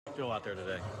feel out there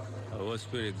today? It was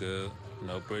pretty good.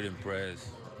 Pretty impressed.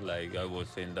 Like I was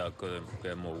saying, that couldn't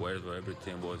get more words, but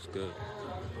everything was good.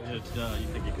 You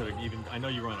think you could have even? I know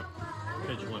you were on a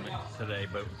pitch limit today,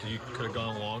 but you could have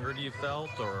gone longer? Do you felt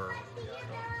or?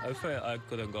 I felt I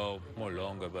could have gone more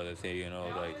longer, but I say,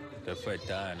 like the first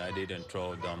time I didn't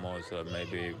throw the most,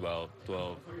 maybe about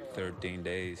 12, 13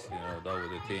 days. That was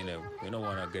the thing. That we don't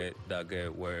want to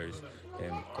get worse,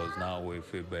 and because now we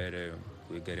feel better,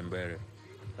 we're getting better.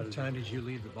 What time did you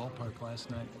leave the ballpark last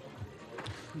night?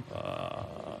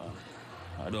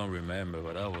 I don't remember,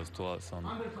 but that was 12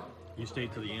 something. You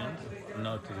stayed to the end?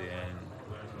 Not to the end.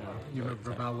 You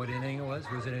remember about what inning it was?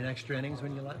 Was it in extra innings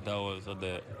when you left? That was at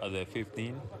the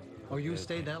 15. Oh, you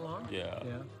stayed that long? Yeah.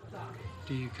 Yeah.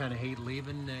 Do you kind of hate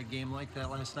leaving a game like that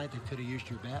last night? They could have used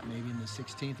your bat maybe in the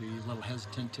 16th. Or are you a little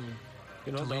hesitant to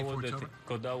that leave was before it's the over?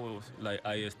 because that was like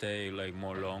I stay like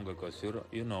more longer because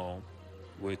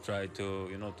we tried to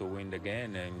win the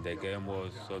game, and the game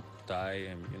was so tight,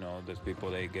 and those people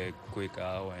they get quick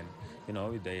out, and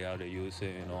if they how to use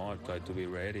it, I try to be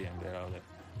ready and get out there.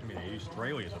 I mean, you used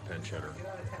Straley as a pinch hitter.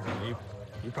 I mean,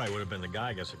 you probably would have been the guy,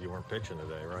 I guess, if you weren't pitching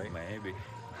today, right? Maybe.